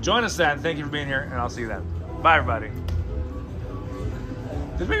 Join us then. Thank you for being here, and I'll see you then. Bye, everybody.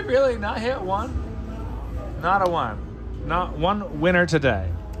 Did we really not hit one? Not a one. Not one winner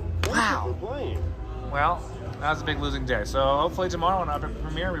today. Wow. Well, that was a big losing day. So hopefully tomorrow on epic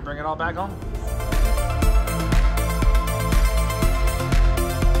premiere, we bring it all back home.